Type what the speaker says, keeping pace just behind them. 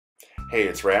Hey,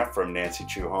 it's Raph from Nancy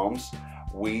Chu Homes.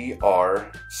 We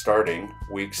are starting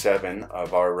week 7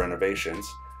 of our renovations,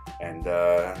 and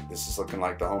this is looking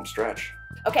like the home stretch.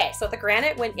 Okay, so the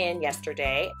granite went in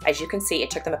yesterday. As you can see, it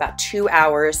took them about 2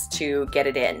 hours to get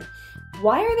it in.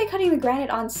 Why are they cutting the granite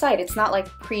on site? It's not like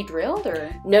pre-drilled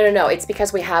or? No. It's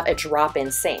because we have a drop-in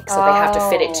sink, so they have to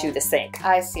fit it to the sink.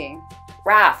 I see.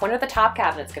 Raph, when are the top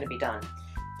cabinets going to be done?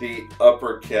 The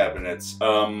upper cabinets,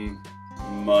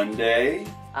 Monday.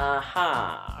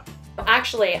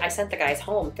 Actually, I sent the guys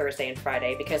home Thursday and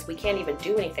Friday because we can't even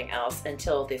do anything else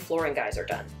until the flooring guys are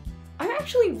done. I'm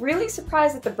actually really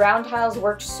surprised that the brown tiles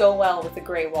worked so well with the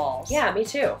gray walls. Yeah, me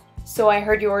too. So I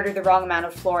heard you ordered the wrong amount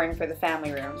of flooring for the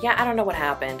family room. Yeah, I don't know what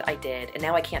happened. I did, and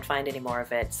now I can't find any more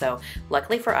of it. So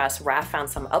luckily for us, Raph found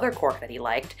some other cork that he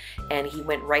liked, and he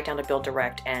went right down to Build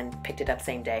Direct and picked it up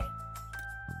same day.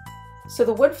 So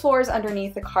the wood floors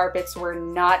underneath the carpets were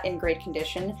not in great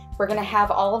condition. We're going to have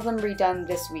all of them redone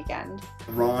this weekend.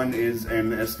 Ron is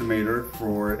an estimator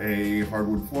for a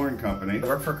hardwood flooring company. I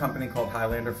work for a company called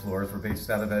Highlander Floors. We're based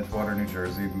out of Edgewater, New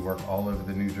Jersey. We work all over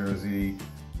the New Jersey,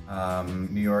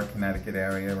 New York, Connecticut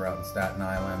area. We're out in Staten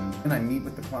Island. And I meet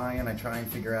with the client. I try and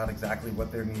figure out exactly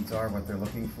what their needs are, what they're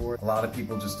looking for. A lot of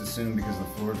people just assume because the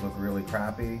floors look really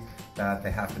crappy that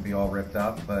they have to be all ripped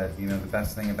up. But you know, the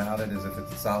best thing about it is if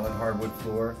it's a solid hardwood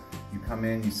floor, you come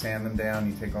in, you sand them down,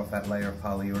 you take off that layer of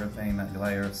polyurethane, that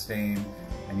layer of stain,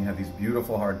 and you have these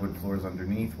beautiful hardwood floors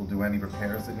underneath. We'll do any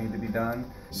repairs that need to be done.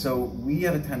 So we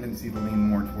have a tendency to lean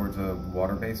more towards a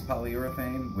water-based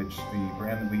polyurethane, which the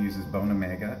brand that we use is Bone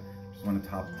Omega, which is one of the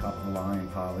top of the line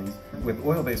polys. With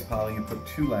oil-based poly, you put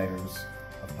 2 layers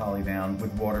of poly down.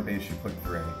 With water-based, you put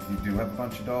 3. If you do have a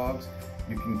bunch of dogs,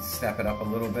 you can step it up a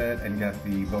little bit and get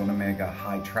the Bone Omega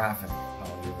high-traffic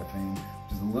polyurethane,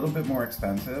 which is a little bit more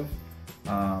expensive.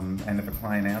 And if a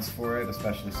client asks for it,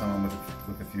 especially someone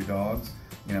with a few dogs,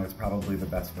 you know, it's probably the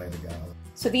best way to go.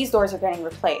 So these doors are getting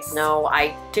replaced? No,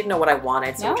 I didn't know what I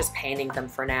wanted, so No? I'm just painting them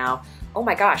for now. Oh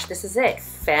my gosh, this is it.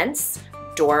 Fence,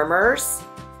 dormers,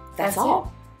 that's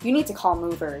all. It. You need to call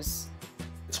movers.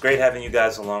 It's great having you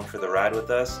guys along for the ride with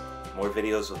us. More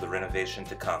videos of the renovation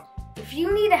to come. If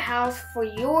you need a house for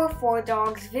your 4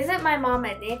 dogs, visit my mom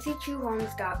at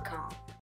nancychuhomes.com.